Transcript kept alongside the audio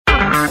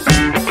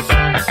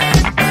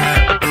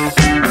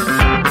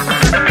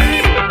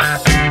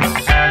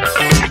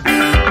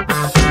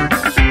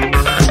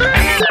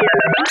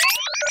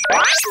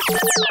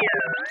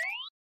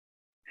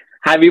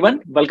Hi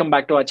everyone, welcome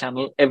back to our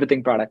channel,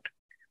 Everything Product.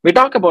 We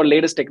talk about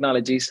latest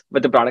technologies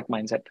with a product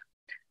mindset.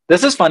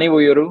 This is Funny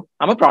Vuyuru.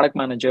 I'm a product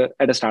manager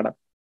at a startup.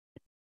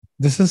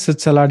 This is Sid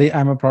Saladi.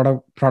 I'm a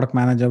product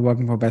manager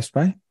working for Best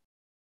Buy.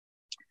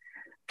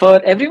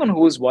 For everyone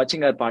who's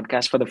watching our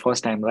podcast for the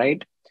first time,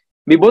 right?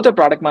 We both are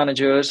product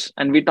managers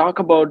and we talk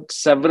about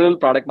several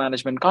product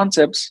management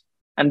concepts.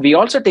 And we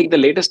also take the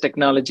latest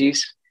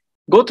technologies,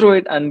 go through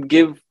it, and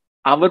give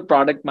our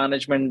product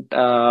management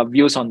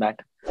views on that.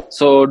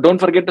 So don't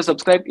forget to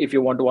subscribe if you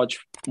want to watch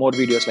more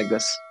videos like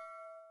this.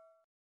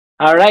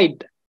 All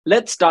right,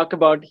 let's talk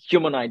about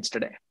humanoids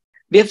today.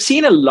 We have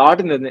seen a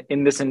lot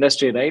in this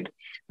industry, right?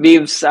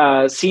 We've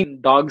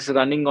seen dogs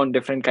running on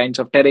different kinds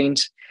of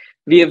terrains.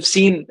 We have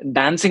seen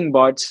dancing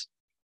bots,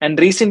 and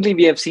recently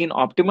we have seen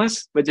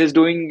Optimus, which is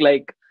doing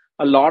like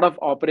a lot of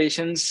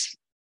operations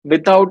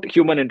without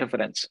human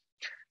interference.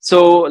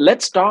 So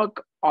let's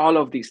talk all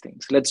of these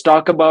things. Let's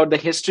talk about the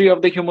history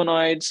of the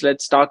humanoids.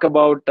 Let's talk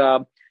about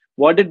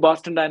what did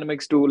Boston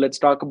Dynamics do? Let's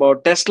talk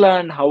about Tesla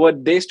and how are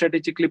they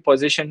strategically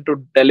positioned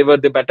to deliver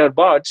the better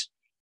bots.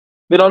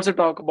 We'll also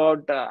talk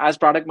about, as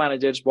product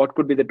managers, what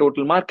could be the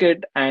total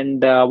market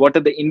and what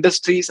are the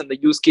industries and the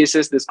use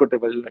cases this could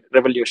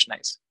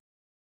revolutionize.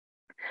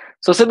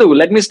 So, Sidhu,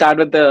 let me start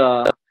with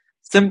the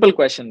simple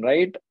question,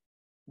 right?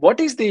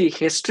 What is the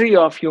history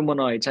of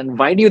humanoids and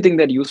why do you think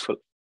they're useful?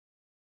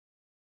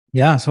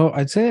 Yeah, so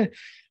I'd say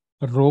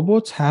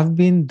robots have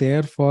been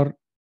there for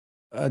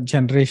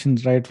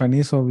generations, right,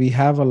 Fanny? So we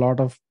have a lot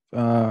of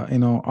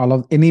all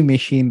of any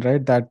machine,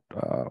 right, that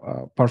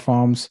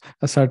performs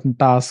a certain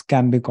task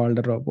can be called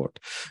a robot.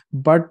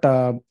 But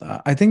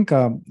I think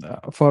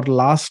for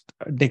last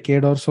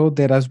decade or so,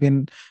 there has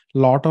been a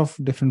lot of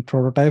different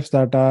prototypes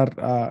that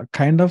are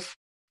kind of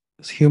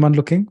human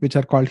looking, which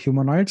are called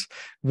humanoids,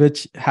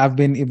 which have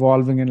been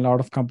evolving, and a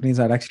lot of companies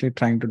are actually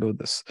trying to do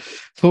this.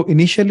 So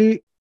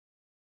initially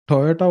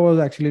Toyota was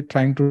actually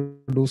trying to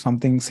do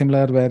something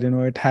similar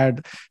where it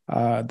had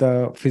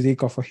the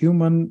physique of a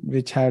human,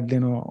 which had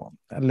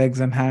legs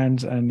and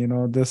hands,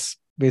 and this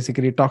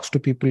basically talks to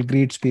people,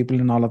 greets people,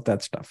 and all of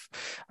that stuff.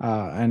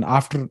 And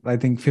after I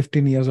think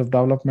 15 years of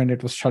development,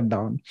 it was shut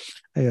down.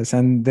 Yes,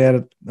 and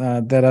there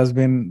has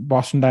been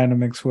Boston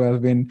Dynamics, who has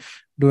been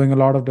doing a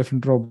lot of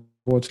different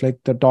robots, like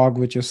the dog,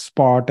 which is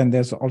Spot, and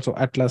there's also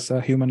Atlas,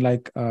 a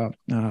human-like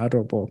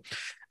robot.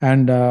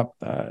 And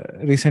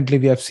recently,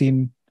 we have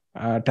seen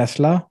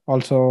Tesla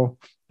also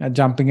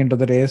jumping into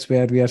the race,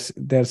 where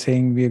they're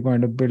saying we are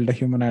going to build a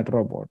humanoid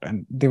robot,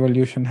 and the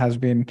evolution has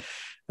been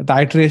the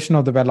iteration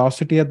of the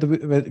velocity at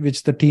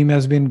which the team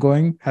has been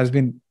going has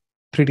been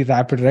pretty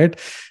rapid, right?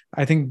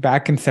 I think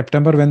back in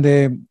September, when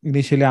they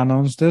initially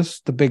announced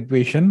this, the big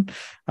vision,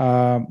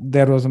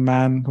 there was a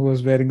man who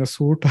was wearing a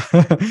suit,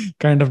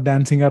 kind of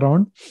dancing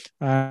around,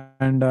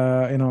 and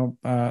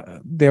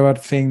they were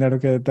saying that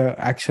okay, the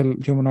actual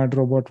humanoid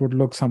robot would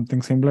look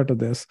something similar to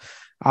this.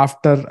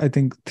 After I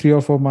think 3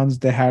 or 4 months,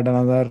 they had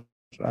another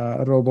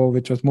robo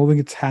which was moving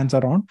its hands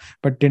around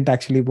but didn't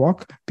actually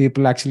walk.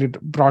 People actually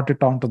brought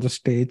it onto the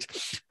stage,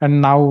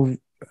 and now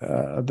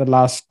the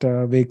last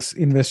week's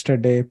investor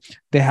day,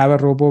 they have a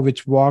robo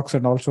which walks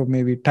and also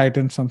maybe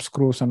tightens some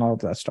screws and all of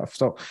that stuff.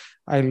 So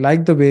I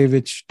like the way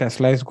which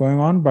Tesla is going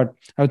on, but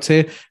I would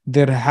say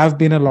there have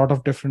been a lot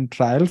of different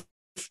trials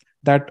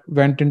that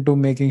went into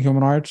making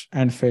humanoids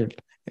and failed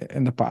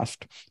in the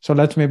past. So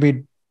let's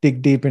maybe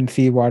dig deep and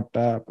see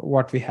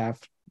what we have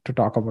to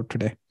talk about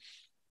today.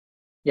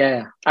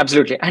 Yeah,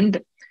 absolutely.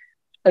 And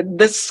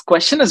this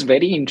question is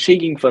very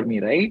intriguing for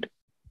me, right?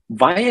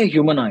 Why a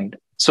humanoid?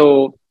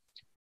 So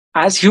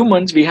as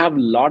humans, we have a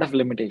lot of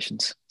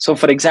limitations. So,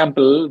 for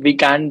example, we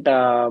can't do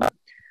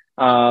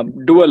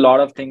a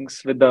lot of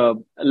things with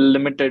the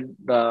limited,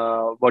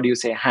 what do you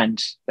say,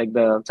 hands. Like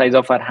the size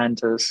of our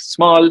hands is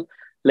small,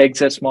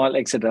 legs are small,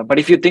 etc. But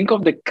if you think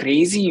of the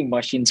crazy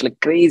machines, like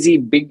crazy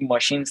big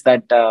machines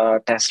that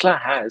Tesla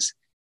has,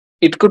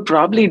 it could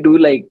probably do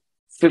like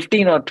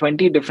 15 or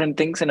 20 different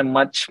things in a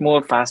much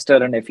more faster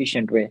and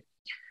efficient way.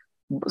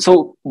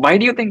 So, why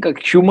do you think a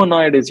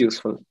humanoid is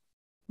useful?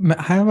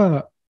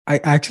 I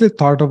actually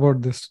thought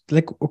about this.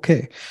 Like,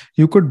 okay,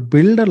 you could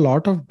build a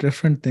lot of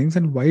different things,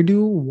 and why do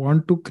you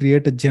want to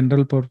create a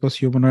general purpose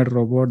humanoid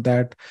robot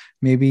that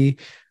maybe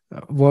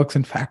works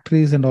in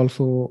factories and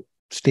also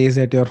stays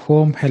at your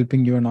home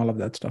helping you and all of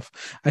that stuff?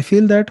 I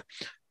feel that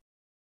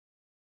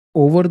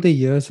over the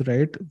years,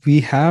 right,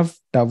 we have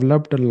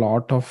developed a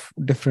lot of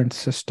different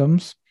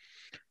systems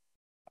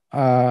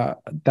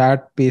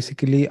that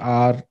basically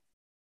are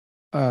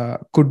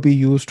could be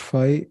used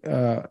by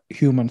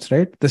humans,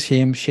 right? The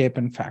same shape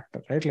and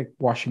factor, right? Like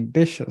washing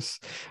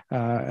dishes,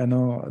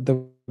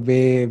 the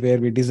way where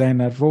we design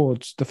our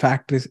roads, the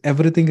factories,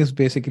 everything is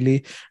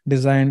basically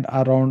designed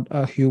around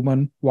a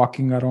human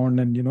walking around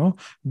and,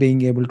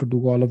 being able to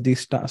do all of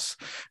these tasks.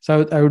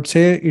 So I would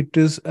say it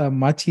is a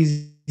much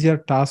easier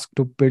task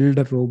to build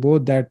a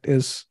robot that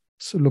is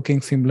looking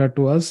similar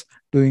to us,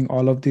 doing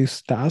all of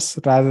these tasks,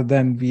 rather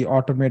than we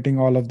automating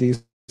all of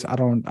these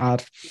around our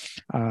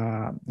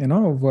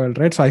world,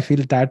 right? So I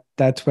feel that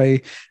that's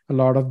why a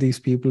lot of these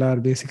people are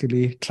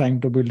basically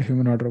trying to build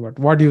humanoid robot.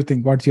 What do you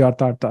think? What's your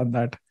thought on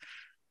that?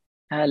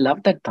 I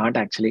love that thought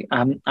actually.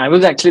 I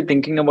was actually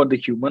thinking about the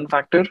human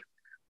factor.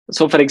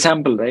 So, for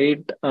example,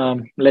 right,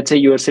 let's say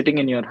you are sitting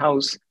in your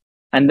house,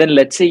 and then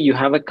let's say you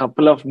have a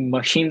couple of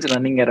machines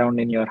running around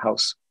in your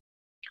house.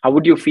 How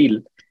would you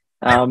feel?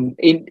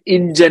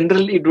 In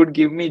general, it would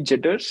give me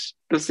jitters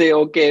to say,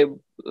 okay,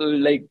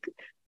 like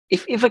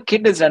if a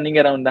kid is running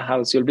around the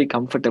house, you'll be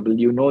comfortable.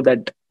 You know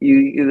that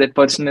that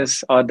person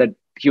is or that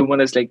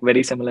human is like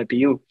very similar to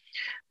you.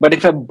 But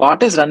if a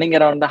bot is running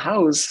around the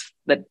house,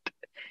 that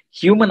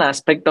human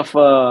aspect of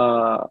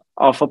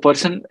a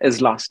person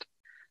is lost.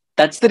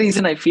 That's the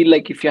reason I feel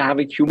like if you have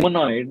a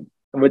humanoid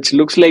which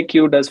looks like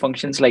you, does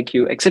functions like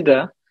you,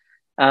 etc.,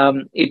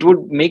 it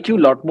would make you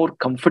a lot more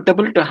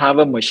comfortable to have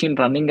a machine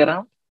running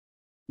around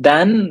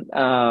than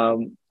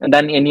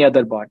any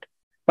other bot.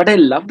 But I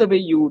love the way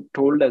you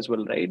told as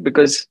well, right?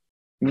 Because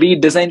we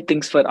design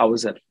things for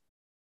ourselves.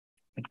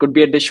 It could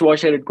be a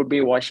dishwasher, it could be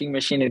a washing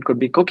machine, it could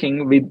be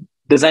cooking. We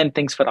design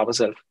things for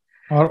ourselves.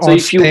 So Or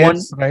if you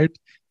want, stairs,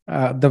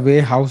 right? The way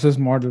house is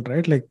modeled,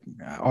 right? Like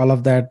all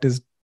of that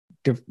is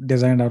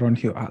designed around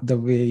the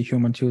way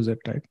humans use it,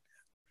 right?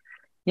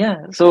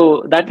 yeah,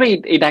 so that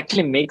way it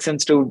actually makes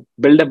sense to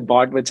build a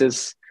bot which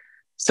is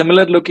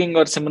similar looking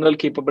or similar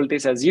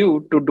capabilities as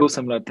you to do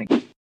similar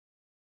things.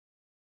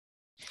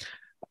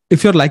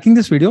 If you're liking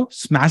this video,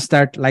 smash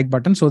that like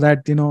button so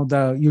that the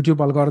YouTube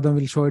algorithm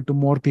will show it to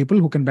more people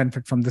who can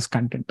benefit from this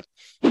content.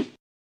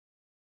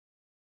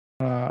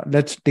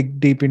 Let's dig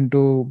deep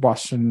into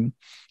Boston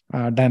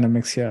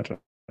dynamics here.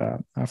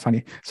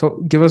 Funny. So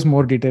give us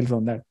more details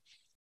on that.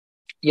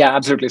 Yeah,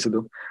 absolutely,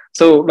 Sidhu.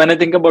 So when I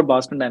think about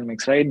Boston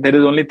Dynamics, right, there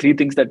is only three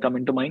things that come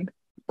into mind.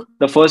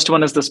 The first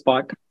one is the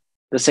spot,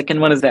 the second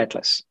one is the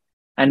atlas,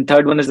 and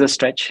third one is the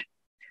stretch.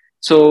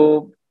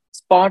 So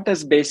spot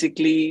is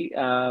basically,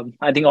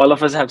 I think all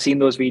of us have seen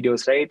those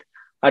videos, right?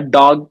 A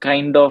dog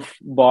kind of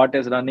bot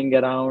is running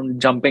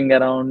around, jumping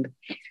around,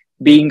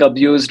 being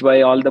abused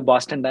by all the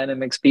Boston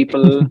Dynamics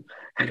people,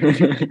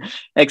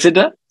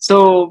 etc.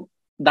 So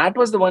that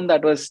was the one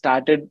that was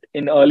started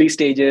in early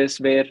stages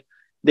where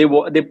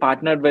they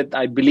partnered with,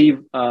 I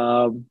believe,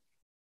 U.S.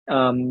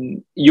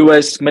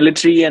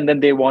 military, and then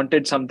they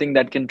wanted something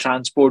that can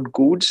transport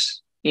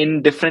goods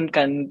in different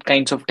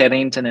kinds of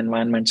terrains and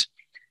environments.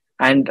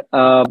 And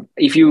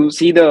if you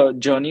see the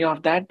journey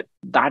of that,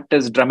 that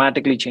is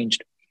dramatically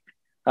changed.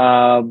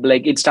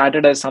 Like it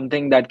started as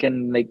something that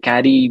can like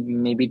carry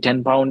maybe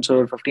 10 pounds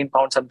or 15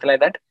 pounds, something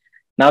like that.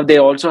 Now they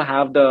also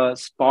have the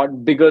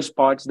bigger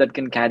spots that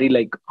can carry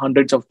like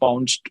hundreds of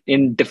pounds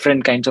in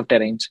different kinds of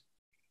terrains.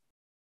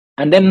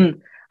 And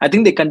then I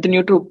think they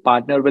continue to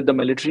partner with the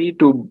military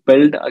to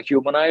build a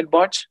humanoid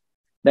bots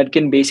that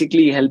can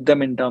basically help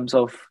them in terms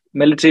of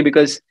military,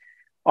 because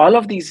all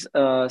of these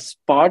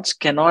spots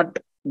cannot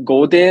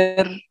go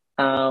there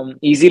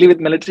easily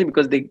with military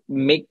because they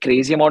make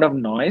crazy amount of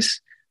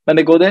noise when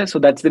they go there. So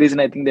that's the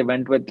reason I think they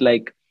went with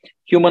like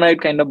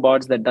humanoid kind of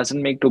bots that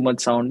doesn't make too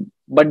much sound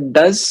but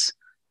does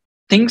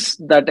things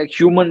that a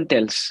human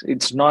tells.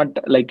 It's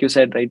not like you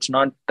said, right? It's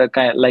not the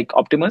kind like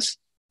Optimus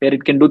where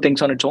it can do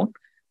things on its own.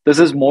 This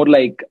is more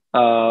like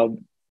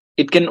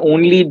it can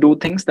only do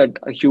things that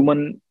a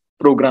human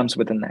programs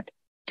within that.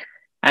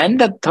 And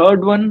the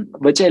third one,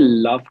 which I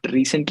loved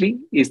recently,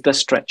 is the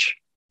stretch.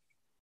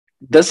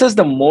 This is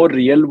the more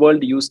real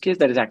world use case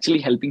that is actually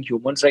helping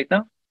humans right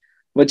now,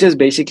 which is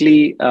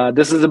basically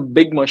this is a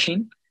big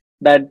machine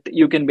that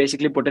you can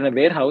basically put in a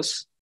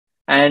warehouse,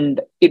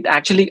 and it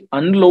actually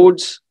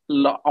unloads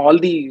all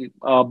the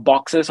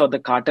boxes or the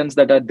cartons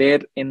that are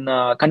there in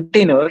a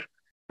container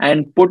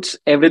and puts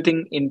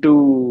everything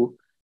into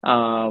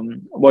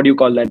what do you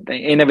call that?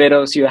 In a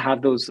warehouse, you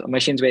have those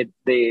machines where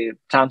they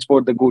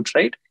transport the goods,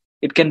 right?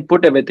 It can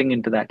put everything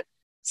into that.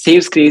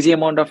 Saves crazy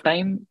amount of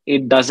time.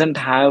 It doesn't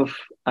have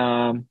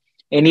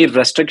any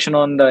restriction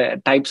on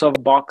the types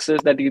of boxes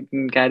that you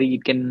can carry.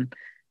 It can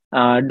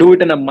do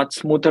it in a much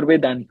smoother way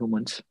than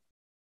humans.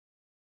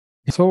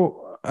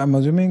 So I'm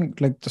assuming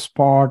like the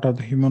spot or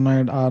the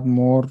humanoid are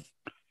more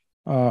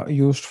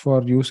used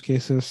for use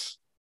cases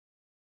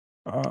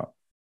uh,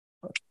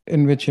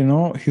 in which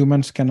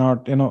humans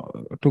cannot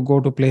to go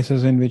to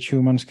places in which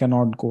humans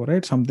cannot go,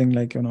 right? Something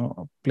like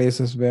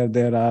places where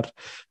there are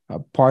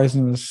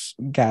poisonous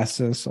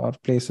gases, or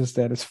places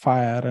there is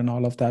fire and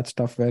all of that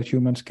stuff where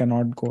humans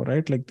cannot go,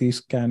 right? Like these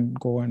can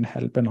go and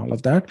help and all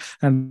of that.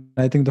 And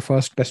I think the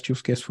first best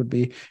use case would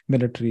be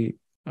military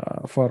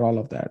for all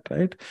of that,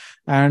 right?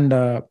 And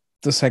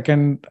the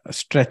second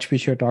stretch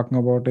which you're talking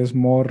about is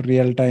more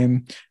real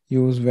time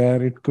use,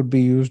 where it could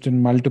be used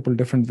in multiple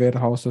different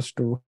warehouses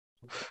to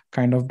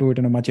kind of do it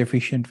in a much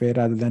efficient way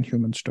rather than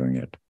humans doing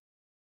it.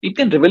 It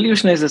can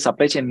revolutionize the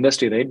supply chain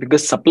industry, right?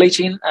 Because supply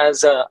chain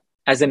as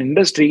an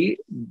industry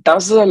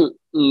does a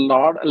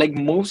lot, like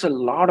moves a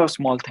lot of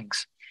small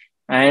things,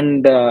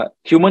 and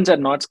humans are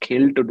not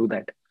scaled to do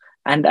that.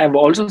 And I've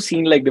also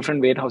seen like different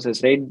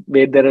warehouses, right,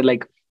 where there are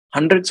like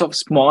hundreds of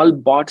small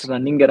bots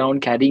running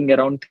around, carrying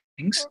around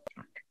things.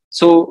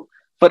 So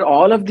for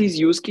all of these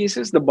use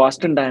cases, the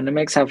Boston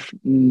Dynamics have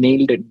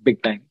nailed it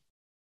big time.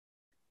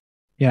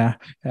 Yeah,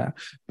 yeah.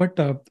 But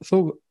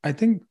so I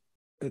think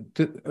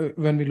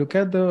when we look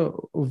at the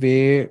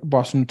way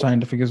Boston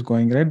Scientific is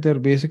going, right, they're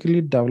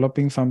basically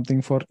developing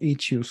something for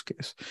each use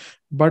case.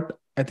 But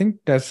I think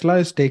Tesla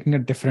is taking a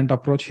different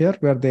approach here,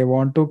 where they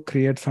want to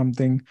create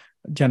something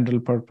general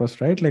purpose,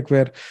 right? Like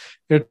where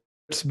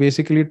it's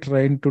basically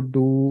trying to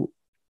do,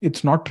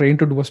 it's not trained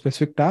to do a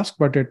specific task,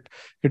 but it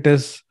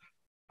is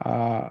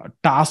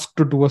tasked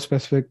to do a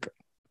specific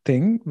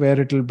thing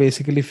where it will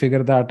basically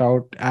figure that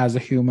out as a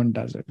human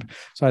does it.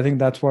 So I think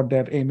that's what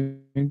they're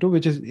aiming to,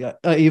 which is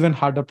an even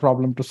harder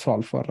problem to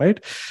solve for, right?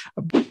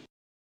 Do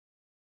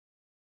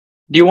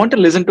you want to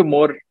listen to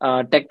more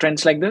tech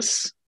trends like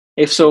this?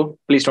 If so,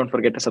 please don't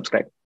forget to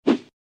subscribe.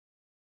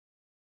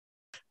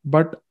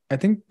 But I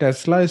think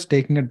Tesla is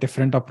taking a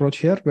different approach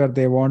here, where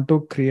they want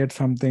to create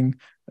something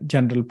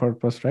general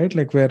purpose, right?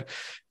 Like where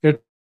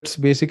it's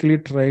basically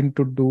trying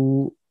to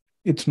do,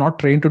 it's not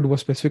trained to do a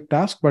specific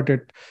task, but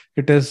it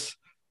is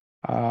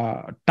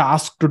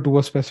tasked to do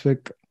a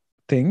specific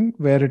thing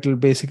where it will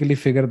basically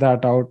figure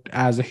that out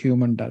as a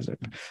human does it.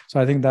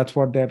 So I think that's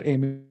what they're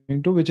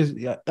aiming to, which is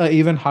an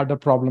even harder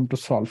problem to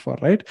solve for,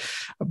 right?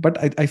 But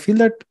I feel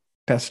that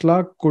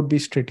Tesla could be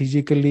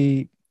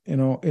strategically,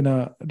 in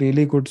a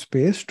really good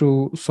space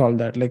to solve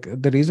that. Like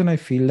the reason I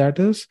feel that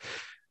is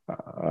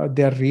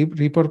they are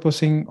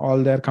repurposing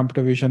all their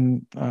computer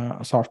vision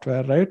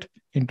software, right,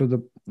 into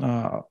the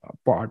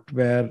part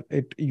where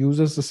it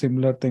uses the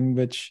similar thing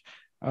which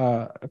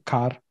a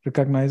car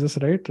recognizes,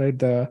 right,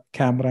 the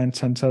camera and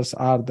sensors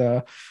are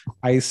the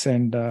eyes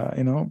and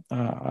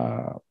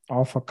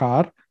of a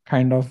car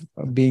kind of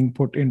being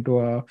put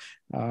into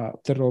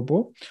the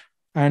robo.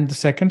 And the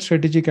second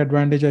strategic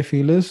advantage I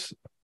feel is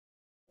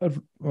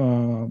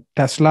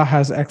Tesla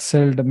has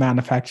excelled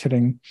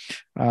manufacturing,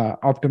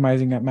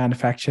 optimizing at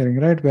manufacturing,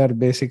 right? Where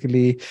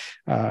basically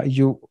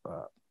you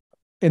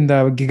in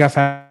the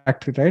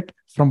gigafactory, right?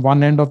 From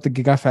one end of the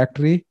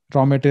gigafactory,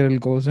 raw material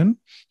goes in,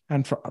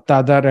 and from the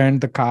other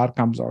end, the car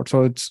comes out.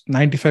 So it's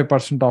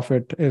 95% of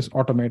it is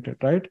automated,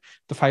 right?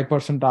 The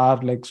 5% are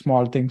like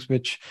small things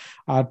which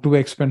are too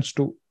expensive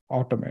to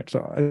automate. So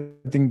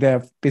I think they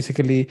have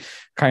basically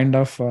kind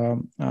of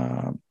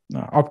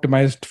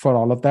optimized for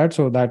all of that,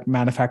 so that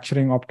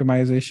manufacturing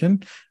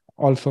optimization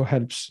also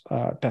helps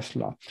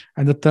Tesla.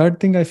 And the third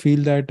thing I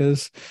feel that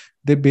is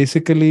they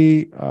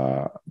basically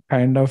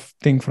kind of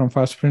think from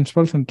first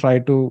principles and try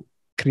to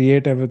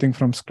create everything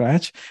from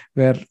scratch,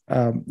 where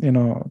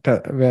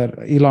where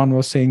Elon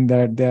was saying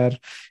that they're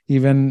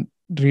even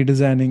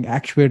redesigning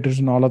actuators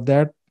and all of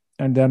that,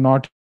 and they're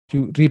not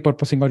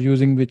repurposing or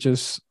using which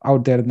is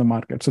out there in the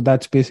market. So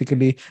that's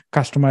basically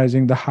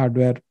customizing the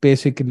hardware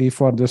basically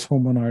for this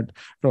humanoid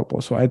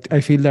robot. So I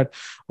feel that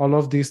all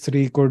of these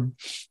three could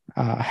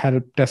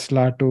help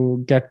Tesla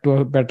to get to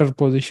a better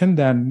position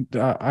than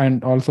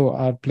and also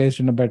are placed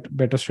in a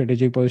better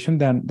strategic position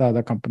than the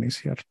other companies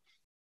here.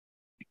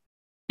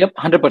 Yep,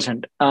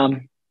 100%.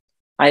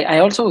 I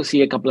also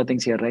see a couple of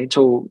things here, right?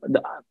 So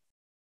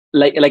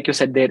like you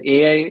said, their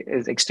AI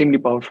is extremely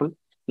powerful.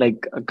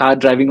 Like a car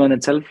driving on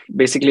itself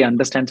basically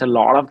understands a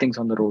lot of things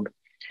on the road,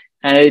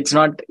 and it's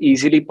not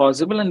easily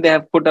possible. And they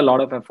have put a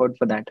lot of effort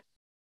for that,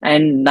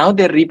 and now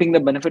they're reaping the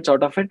benefits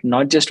out of it,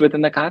 not just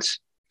within the cars.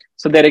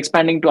 So they're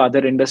expanding to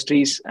other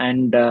industries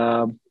and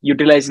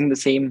utilizing the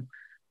same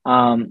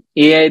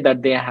AI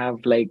that they have,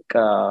 like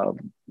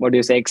what do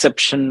you say,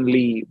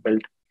 exceptionally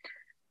built.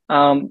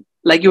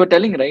 Like you were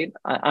telling, right?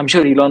 I'm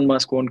sure Elon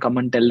Musk won't come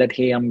and tell that,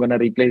 hey, I'm going to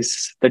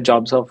replace the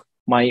jobs of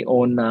my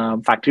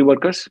own factory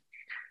workers.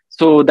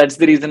 So that's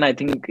the reason I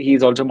think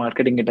he's also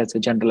marketing it as a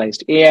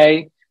generalized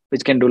AI,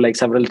 which can do like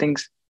several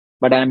things.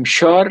 But I'm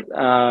sure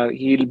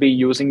he'll be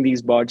using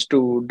these bots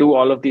to do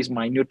all of these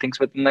minute things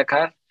within the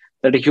car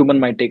that a human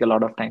might take a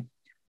lot of time.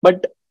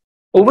 But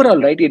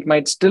overall, right, it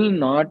might still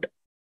not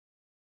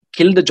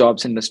kill the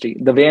jobs industry.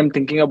 The way I'm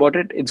thinking about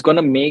it, it's going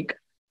to make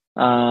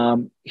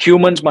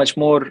humans much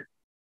more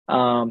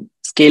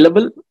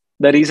scalable.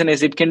 The reason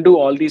is it can do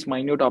all these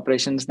minute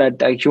operations that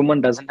a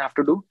human doesn't have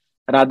to do.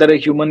 Rather, a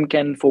human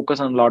can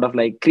focus on a lot of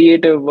like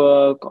creative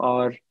work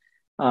or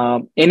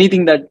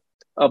anything that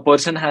a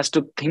person has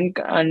to think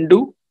and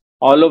do.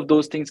 All of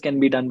those things can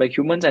be done by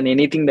humans, and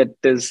anything that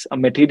is a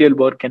material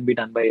work can be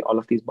done by all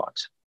of these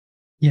bots.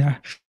 Yeah.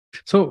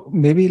 So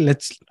maybe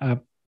let's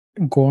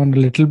go on a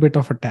little bit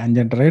of a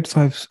tangent, right?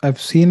 So I've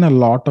seen a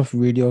lot of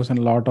videos and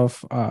a lot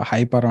of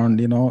hype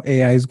around,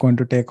 AI is going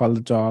to take all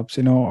the jobs,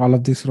 all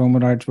of these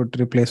humanoids would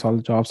replace all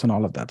the jobs and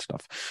all of that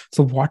stuff.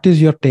 So what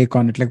is your take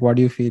on it? Like, what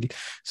do you feel?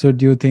 So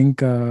do you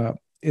think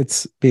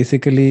it's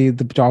basically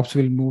the jobs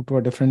will move to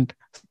a different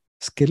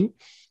skill?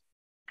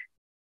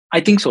 I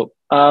think so.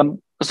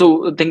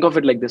 So think of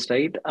it like this,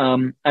 right?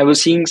 I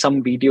was seeing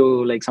some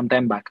video like some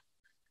time back.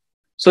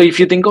 So if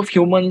you think of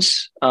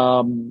humans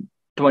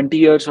 20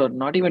 years, or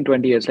not even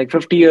 20 years, like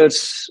 50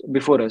 years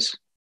before us,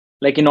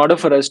 like in order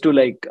for us to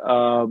like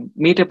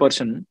meet a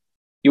person,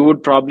 you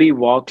would probably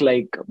walk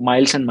like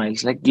miles and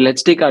miles. Like,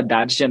 let's take our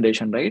dad's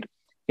generation, right?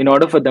 In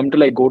order for them to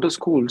like go to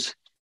schools,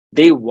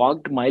 they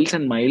walked miles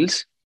and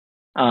miles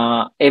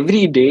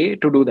every day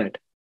to do that.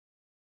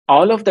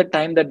 All of the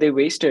time that they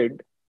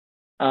wasted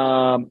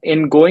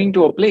in going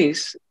to a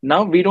place,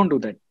 now we don't do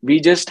that. We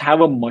just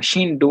have a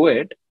machine do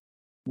it,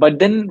 but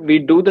then we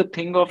do the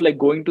thing of like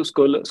going to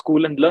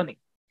school and learning.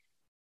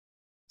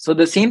 So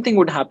the same thing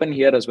would happen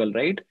here as well,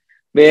 right?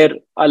 Where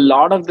a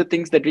lot of the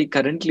things that we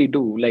currently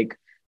do, like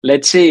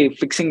let's say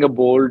fixing a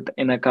bolt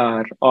in a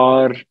car,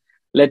 or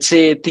let's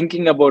say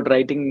thinking about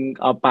writing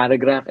a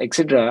paragraph,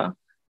 etc.,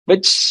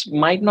 which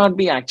might not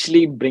be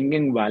actually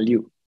bringing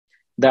value.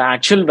 The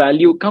actual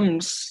value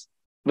comes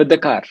with the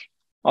car,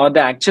 or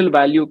the actual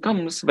value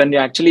comes when you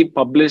actually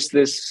publish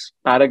this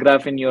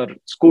paragraph in your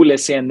school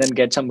essay and then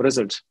get some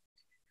results.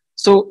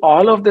 So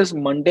all of this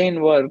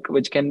mundane work,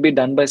 which can be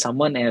done by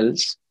someone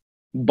else,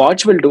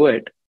 bots will do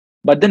it,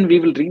 but then we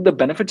will reap the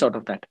benefits out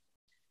of that.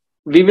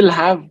 We will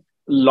have a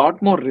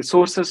lot more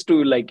resources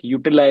to like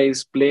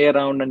utilize, play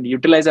around, and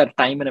utilize our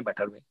time in a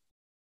better way.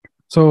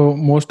 So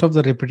most of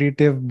the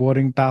repetitive,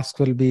 boring tasks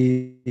will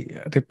be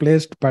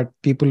replaced, but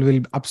people will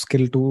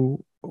upskill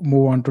to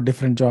move on to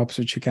different jobs,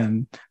 which you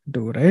can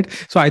do, right?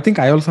 So I think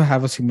I also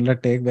have a similar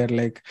take where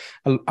like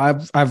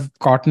I've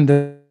gotten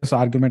this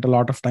argument a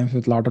lot of times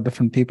with a lot of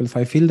different people. So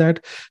I feel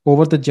that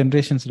over the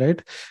generations, right,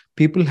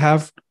 people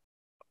have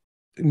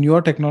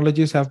newer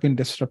technologies have been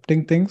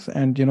disrupting things,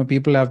 and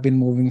people have been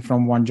moving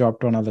from one job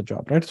to another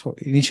job, right? So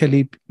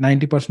initially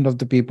 90% of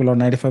the people or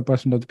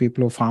 95% of the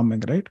people were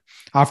farming, right?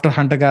 After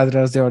hunter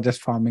gatherers, they were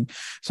just farming.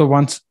 So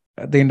once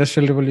the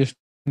industrial revolution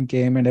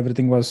came and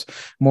everything was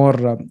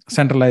more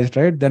centralized,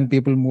 right, then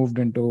people moved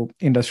into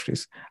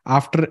industries.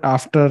 After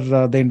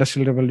the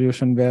industrial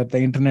revolution, where the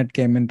internet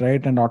came in,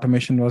 right, and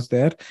automation was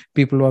there,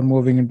 people were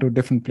moving into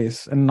different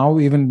places. And now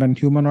even when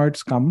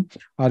humanoids come,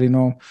 or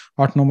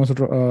autonomous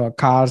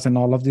cars and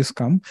all of this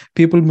come,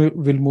 people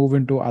will move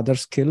into other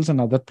skills and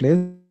other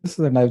places.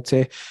 And I would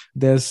say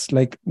there's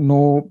like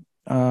nothing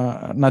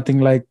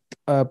like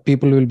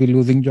people will be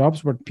losing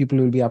jobs, but people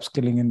will be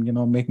upskilling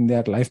and making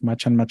their life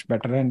much and much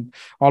better. And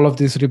all of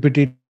these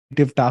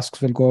repetitive tasks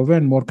will go away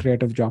and more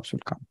creative jobs will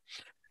come.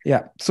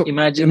 Yeah. So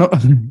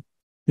Imagine,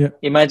 yeah.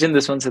 imagine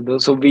this one,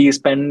 Sidhu. So we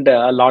spend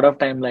a lot of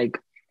time like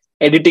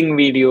editing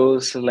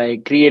videos,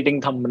 like creating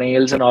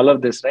thumbnails and all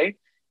of this, right?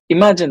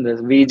 Imagine this.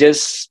 We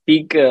just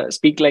speak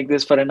like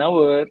this for an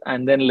hour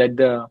and then let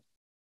the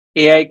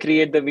AI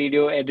create the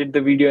video, edit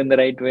the video in the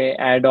right way,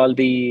 add all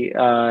the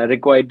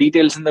required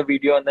details in the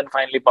video, and then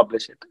finally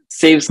publish it.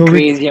 Saves So we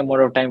crazy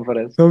amount of time for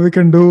us. so we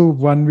can do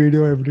one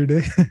video every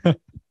day.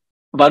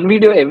 One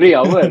video every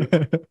hour.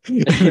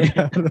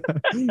 Yeah,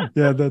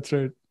 yeah, that's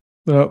right.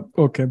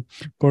 Okay,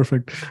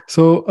 perfect.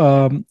 So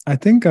I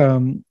think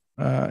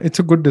it's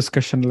a good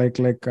discussion,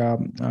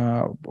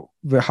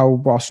 how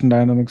Boston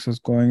Dynamics is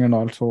going, and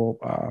also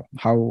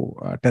how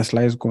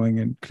Tesla is going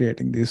in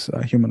creating these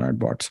humanoid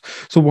bots.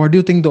 So what do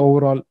you think the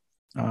overall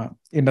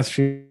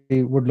industry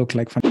would look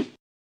like?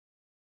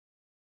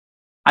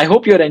 I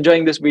hope you're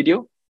enjoying this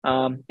video.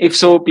 If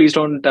so, please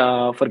don't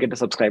forget to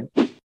subscribe.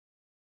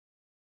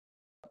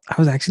 I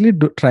was actually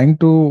trying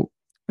to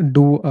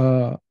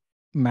do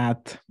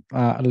math,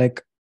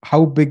 like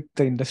how big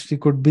the industry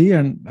could be,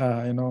 and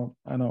I know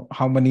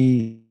how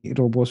many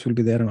robots will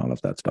be there, and all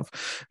of that stuff.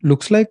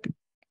 Looks like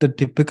the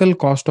typical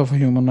cost of a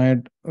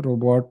humanoid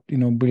robot,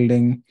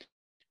 building,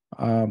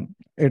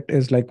 it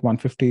is like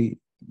 150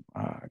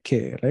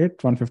 k, right?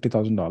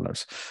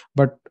 $150,000.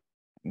 But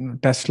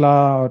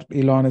Tesla or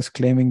Elon is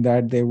claiming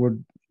that they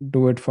would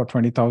do it for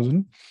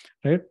 20,000,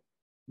 right?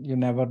 You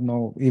never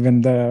know.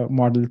 Even the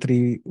Model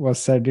 3 was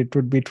said it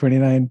would be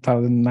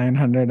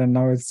 29,900, and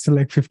now it's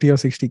like 50 or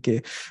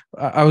 60K.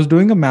 I was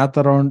doing a math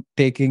around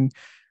taking,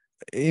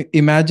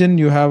 imagine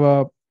you have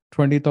a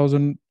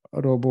 20,000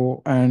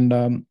 robo,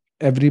 and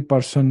every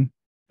person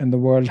in the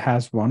world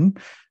has one.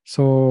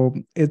 So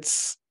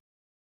it's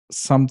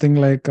something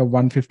like a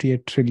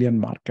 158 trillion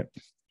market.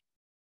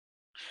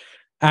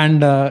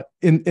 And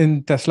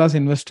in Tesla's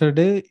Investor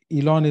Day,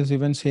 Elon is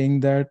even saying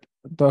that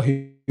the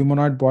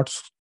humanoid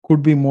bots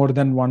could be more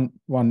than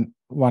one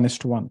is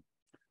to one.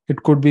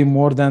 It could be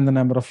more than the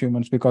number of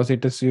humans, because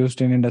it is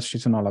used in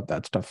industries and all of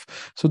that stuff.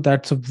 So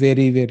that's a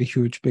very, very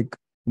huge, big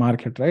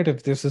market, right?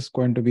 If this is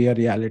going to be a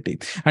reality.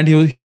 And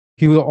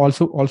he will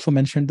also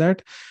mentioned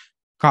that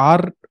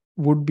car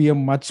would be a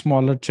much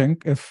smaller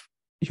chunk if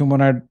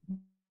humanoid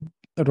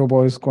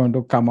robo is going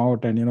to come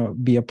out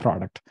and be a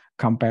product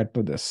compared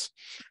to this.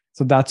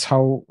 So that's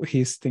how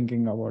he's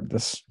thinking about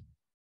this.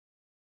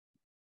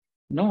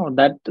 No,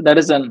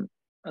 that's an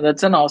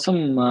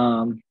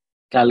awesome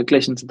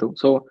calculation, Sidhu.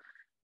 So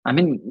I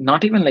mean,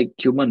 not even like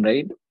human,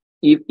 right?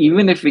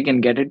 Even if we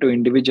can get it to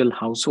individual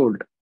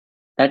household,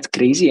 that's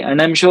crazy.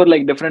 And I'm sure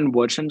like different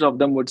versions of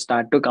them would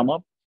start to come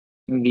up.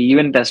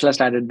 Even Tesla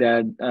started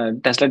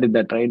that. Tesla did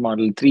that, right?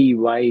 Model 3,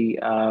 Y,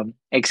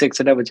 X,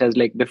 etc., which has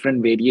like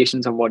different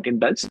variations of what it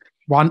does.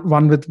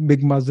 One with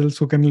big muscles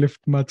who can lift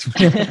much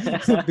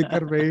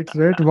bigger weights,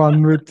 right?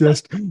 One with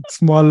just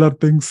smaller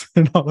things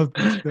and all of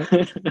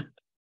this.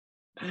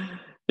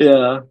 Yeah.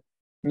 Yeah.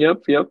 Yep.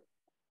 Yep.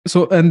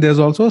 So, and there's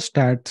also a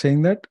stat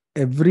saying that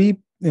every,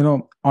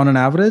 on an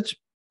average,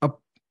 a,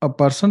 a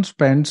person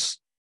spends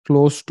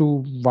close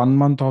to 1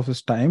 month of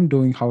his time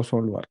doing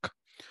household work.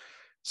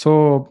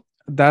 So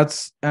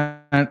that's,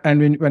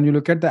 and when you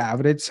look at the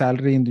average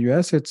salary in the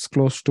US, it's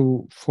close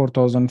to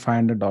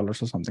 $4,500 or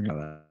something like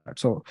that.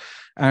 So,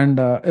 and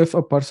if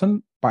a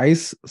person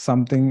buys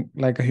something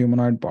like a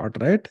humanoid bot,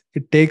 right,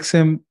 it takes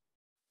him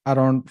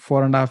around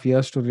 4.5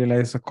 years to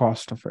realize the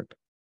cost of it.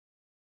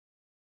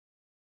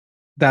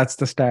 That's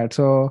the stat.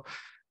 So,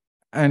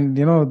 and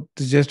the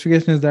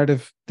justification is that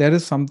if there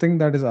is something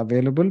that is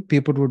available,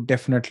 people would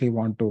definitely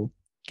want to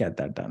get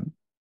that done.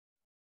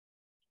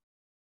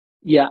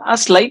 Yeah. A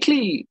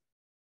slightly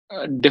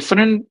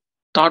different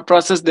thought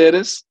process there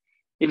is,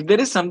 if there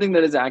is something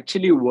that is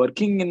actually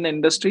working in the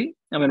industry,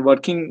 I mean,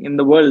 working in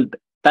the world,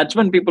 that's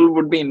when people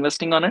would be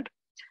investing on it.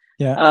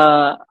 Yeah.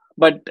 Uh,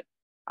 but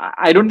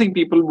I don't think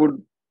people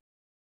would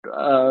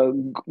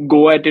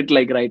go at it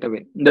like right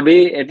away. The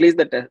way, at least,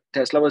 that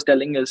Tesla was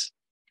telling is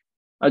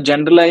a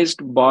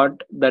generalized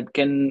bot that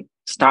can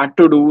start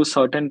to do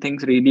certain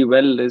things really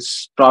well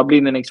is probably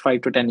in the next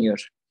 5 to 10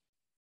 years.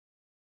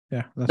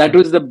 Yeah, that's That true.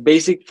 was the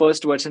basic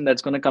first version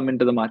that's going to come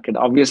into the market.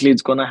 Obviously,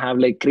 it's going to have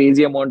like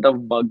crazy amount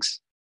of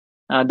bugs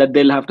that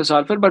they'll have to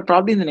solve for. But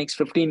probably in the next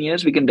 15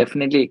 years, we can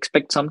definitely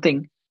expect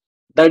something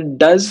that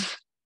does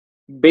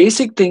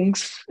basic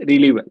things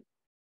really well.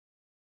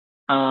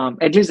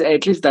 At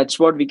least that's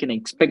what we can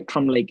expect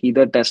from like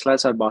either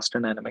Tesla's or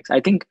Boston Dynamics. I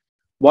think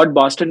what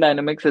Boston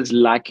Dynamics is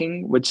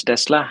lacking, which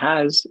Tesla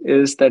has,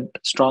 is that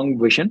strong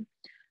vision.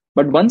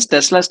 But once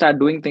Tesla start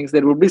doing things,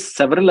 there would be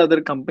several other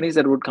companies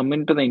that would come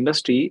into the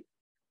industry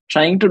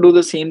trying to do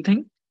the same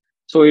thing.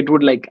 So it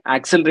would like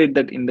accelerate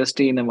that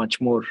industry in a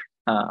much more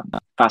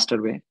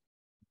faster way.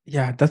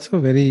 Yeah, that's a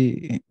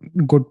very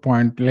good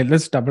point.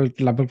 Let's double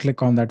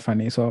click on that,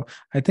 Funny. So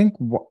I think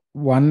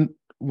one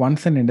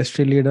once an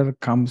industry leader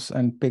comes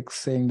and picks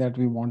saying that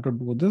we want to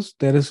do this,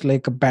 there is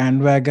like a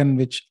bandwagon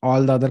which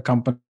all the other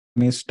companies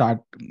start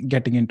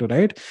getting into,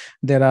 right?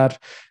 There are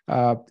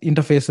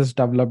interfaces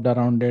developed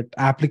around it,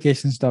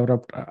 applications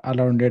developed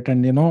around it,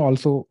 and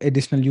also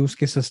additional use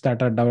cases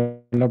that are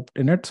developed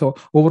in it. So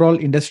overall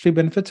industry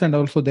benefits, and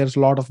also there's a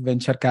lot of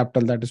venture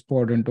capital that is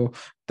poured into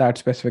that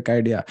specific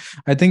idea.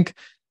 I think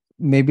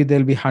maybe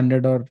there'll be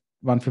 100 or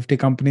 150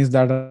 companies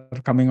that are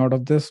coming out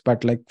of this,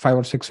 but like 5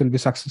 or 6 will be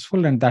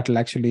successful, and that will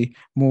actually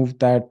move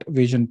that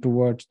vision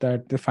towards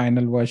that the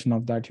final version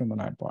of that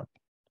humanoid bot.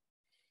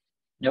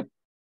 Yep.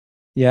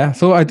 Yeah,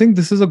 so I think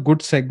this is a good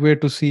segue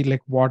to see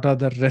like what are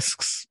the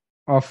risks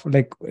of,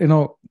 like,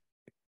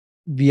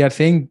 we are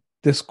saying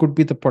this could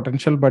be the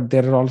potential, but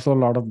there are also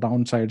a lot of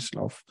downsides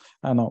of,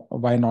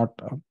 why not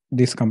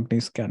these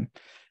companies can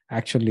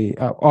actually,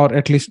 or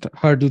at least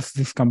hurdles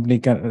these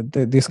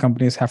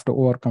companies have to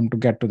overcome to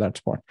get to that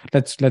spot.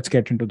 Let's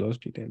get into those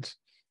details.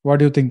 What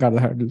do you think are the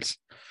hurdles?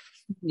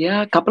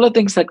 Yeah, a couple of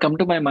things that come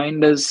to my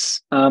mind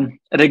is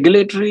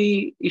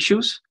regulatory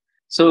issues.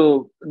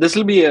 So this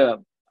will be a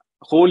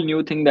whole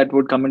new thing that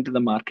would come into the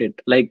market.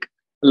 Like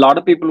a lot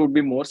of people would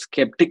be more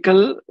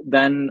skeptical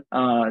than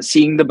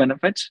seeing the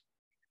benefits.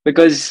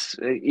 Because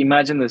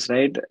imagine this,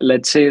 right?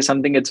 Let's say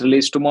something gets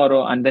released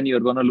tomorrow, and then you're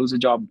gonna lose a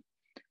job.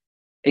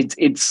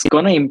 It's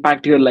gonna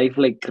impact your life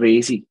like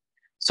crazy.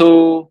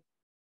 So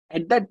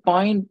at that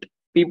point,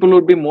 people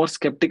would be more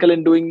skeptical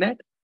in doing that.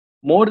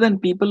 More than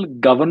people,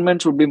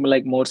 governments would be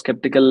like more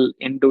skeptical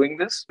in doing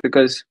this,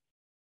 because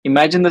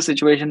imagine the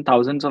situation: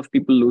 thousands of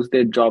people lose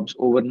their jobs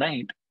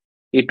overnight.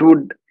 It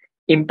would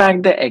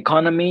impact the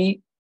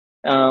economy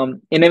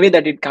in a way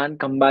that it can't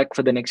come back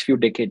for the next few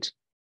decades.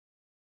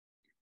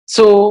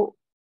 So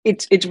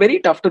it's very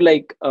tough to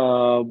like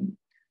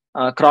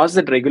cross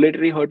that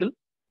regulatory hurdle.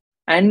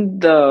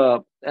 And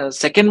the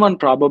second one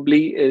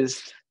probably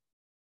is,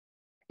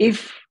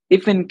 if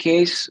in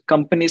case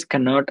companies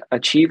cannot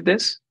achieve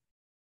this,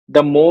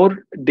 the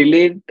more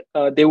delayed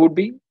they would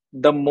be,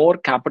 the more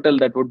capital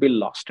that would be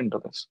lost into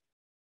this.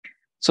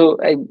 So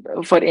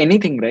for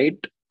anything, right?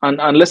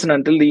 Unless and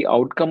until the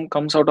outcome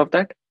comes out of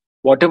that,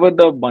 whatever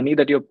the money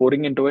that you're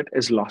pouring into it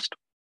is lost.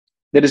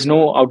 There is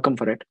no outcome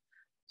for it.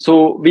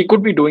 So we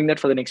could be doing that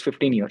for the next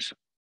 15 years.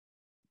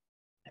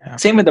 Yeah.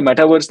 Same with the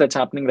metaverse that's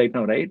happening right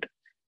now, right?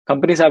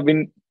 Companies have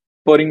been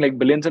pouring like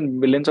billions and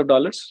billions of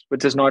dollars,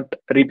 which is not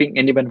reaping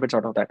any benefits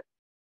out of that.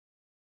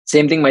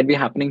 Same thing might be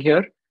happening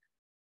here.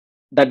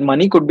 That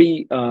money could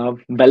be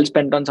well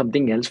spent on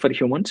something else for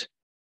humans,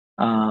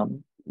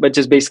 which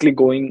is basically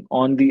going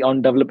on the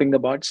on developing the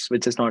bots,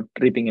 which is not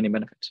reaping any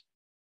benefits.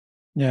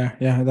 Yeah,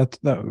 that's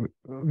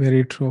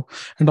very true.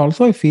 And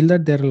also, I feel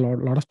that there are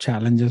a lot of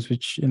challenges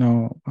which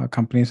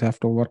companies have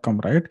to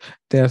overcome. Right?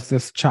 There's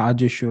this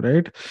charge issue,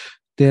 right?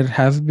 There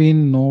has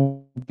been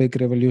no big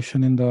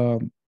revolution in the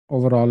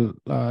overall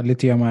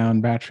lithium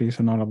ion batteries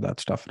and all of that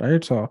stuff,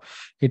 right? So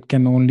it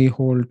can only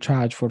hold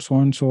charge for so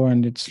and so,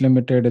 and it's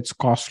limited, it's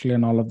costly,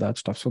 and all of that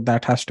stuff. So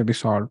that has to be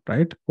solved,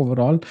 right?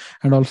 Overall.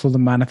 And also the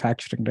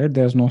manufacturing, right?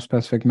 There's no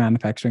specific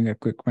manufacturing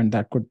equipment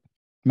that could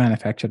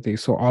manufacture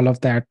these. So all of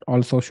that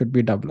also should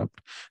be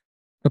developed.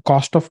 The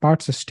cost of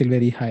parts is still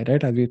very high,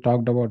 right? As we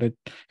talked about it,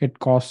 it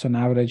costs an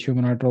average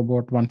humanoid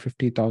robot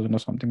 150,000 or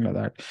something like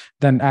that.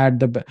 Then add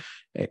the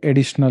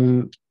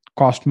additional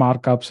cost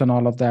markups and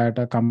all of that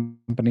a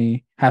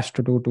company has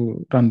to do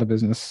to run the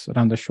business,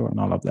 run the show, and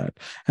all of that.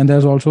 And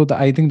there's also the,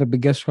 I think the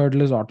biggest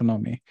hurdle is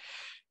autonomy.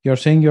 You're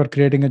saying you're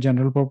creating a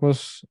general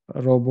purpose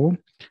robo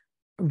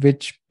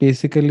which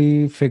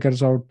basically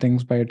figures out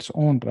things by its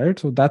own, right?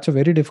 So that's a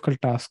very difficult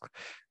task.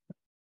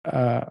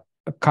 A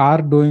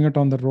car doing it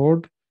on the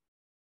road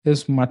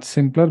is much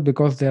simpler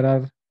because there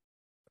are,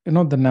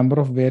 the number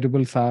of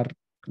variables are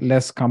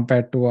less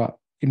compared to a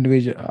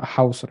individual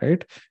house,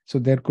 right? So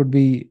there could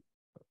be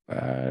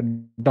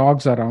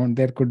dogs around,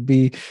 there could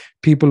be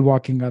people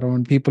walking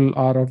around, people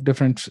are of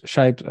different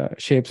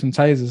shapes and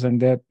sizes, and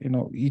they're,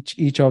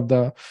 each of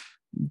the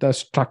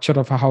structure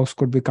of a house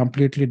could be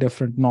completely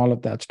different and all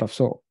of that stuff.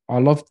 So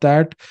all of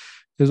that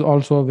is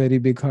also a very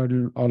big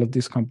hurdle all of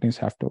these companies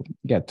have to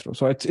get through.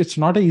 So it's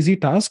not an easy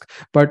task,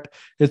 but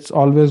it's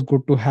always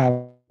good to have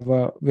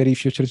a very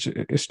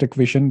futuristic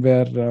vision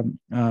where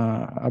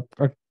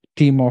a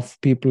team of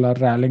people are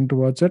rallying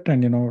towards it,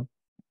 and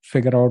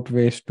figure out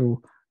ways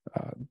to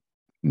uh,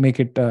 make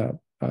it a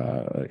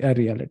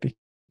reality.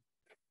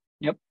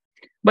 Yep.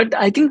 But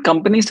I think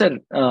companies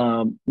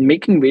are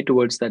making way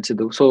towards that,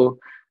 Sidhu. So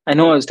I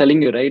know I was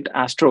telling you, right?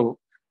 Astro.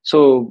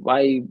 So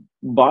I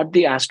bought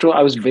the Astro.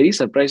 I was very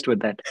surprised with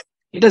that.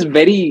 It has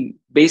very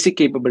basic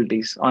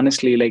capabilities,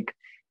 honestly. Like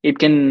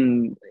it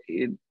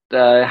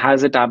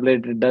has a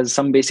tablet, it does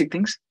some basic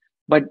things.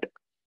 But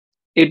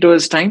it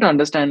was trying to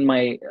understand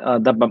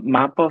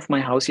map of my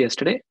house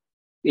yesterday.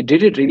 It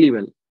did it really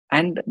well.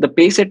 And the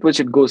pace at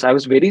which it goes, I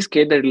was very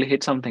scared that it'll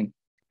hit something.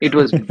 It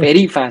was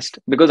very fast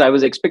because I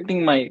was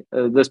expecting my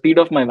the speed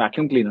of my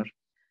vacuum cleaner.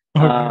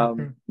 Okay,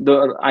 okay.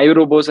 The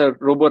iRobos are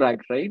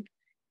RoboRack, right?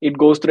 It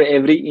goes through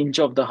every inch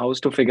of the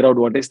house to figure out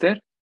what is there.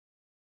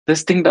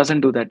 This thing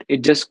doesn't do that.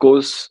 It just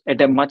goes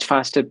at a much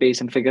faster pace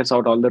and figures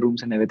out all the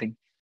rooms and everything.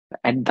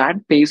 At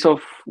that pace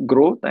of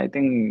growth, I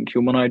think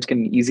humanoids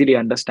can easily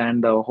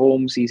understand the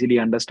homes, easily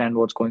understand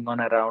what's going on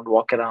around,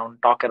 walk around,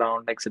 talk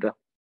around, etc.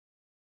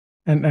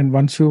 And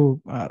once you're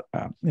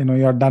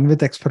done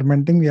with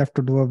experimenting, we have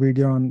to do a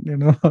video on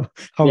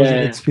how was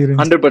your Yeah,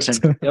 experience.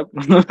 100%. Yep.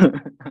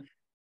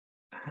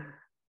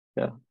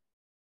 Yeah.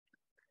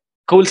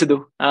 Cool,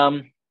 Sidhu.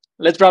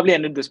 Let's probably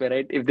end it this way,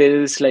 right? If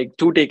there is like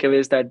two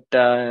takeaways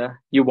that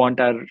you want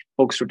our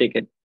folks to take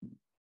it,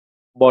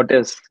 what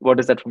is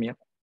that from you?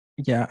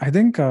 Yeah, I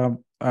think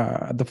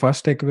the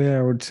first takeaway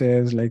I would say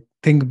is like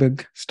think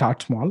big,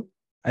 start small.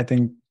 I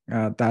think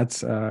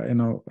that's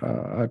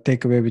a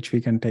takeaway which we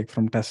can take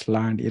from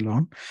Tesla and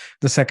Elon.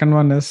 The second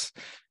one is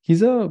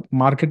he's a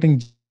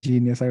marketing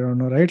genius. I don't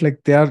know, right? Like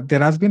there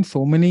has been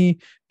so many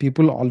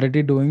people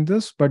already doing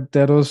this, but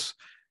there was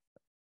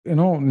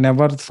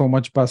never so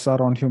much buzz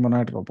around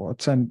humanoid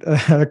robots and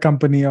a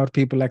company or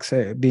people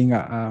being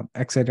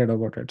excited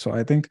about it. So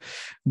I think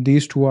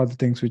these two are the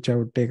things which I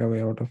would take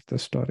away out of the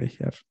story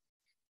here.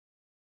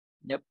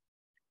 Yep.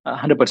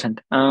 100%.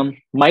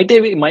 My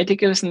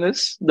takeaways in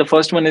this, the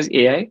first one is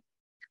AI,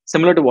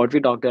 similar to what we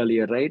talked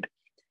earlier, right?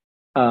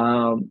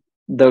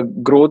 The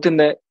growth in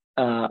the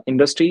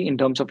industry in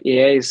terms of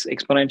AI is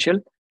exponential,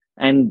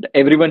 and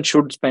everyone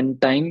should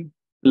spend time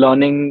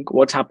learning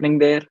what's happening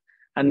there,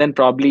 and then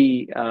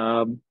probably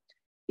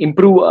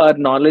improve our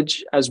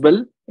knowledge as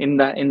well in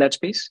that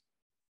space.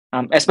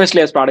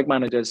 Especially as product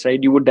managers,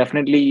 right? You would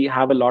definitely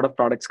have a lot of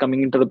products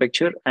coming into the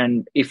picture,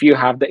 and if you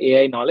have the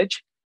AI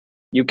knowledge,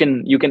 you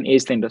can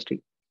ace the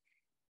industry.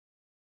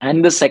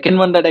 And the second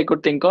one that I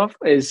could think of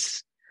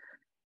is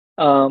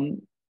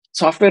um,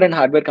 software and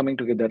hardware coming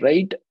together,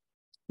 right?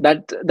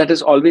 That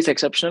is always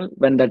exceptional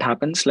when that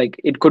happens. Like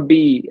it could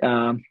be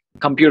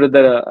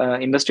the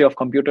industry of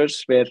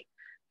computers, where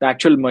the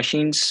actual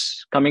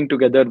machines coming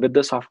together with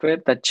the software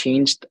that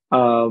changed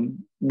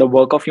the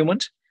work of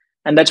humans,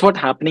 and that's what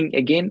happening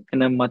again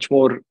in a much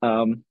more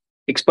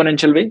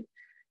exponential way.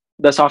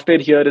 The software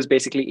here is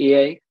basically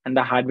AI, and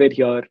the hardware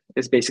here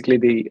is basically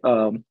the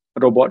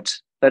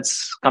robots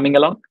that's coming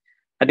along.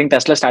 I think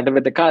Tesla started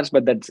with the cars,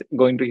 but that's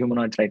going to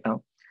humanoids right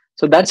now.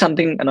 So that's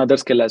something, another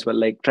skill as well.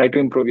 Like try to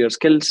improve your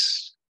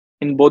skills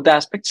in both the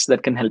aspects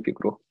that can help you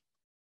grow.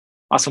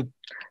 Awesome.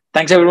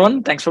 Thanks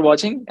everyone. Thanks for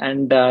watching.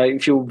 And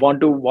if you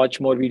want to watch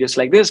more videos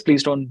like this,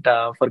 please don't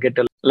forget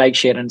to like,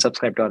 share, and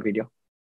subscribe to our video.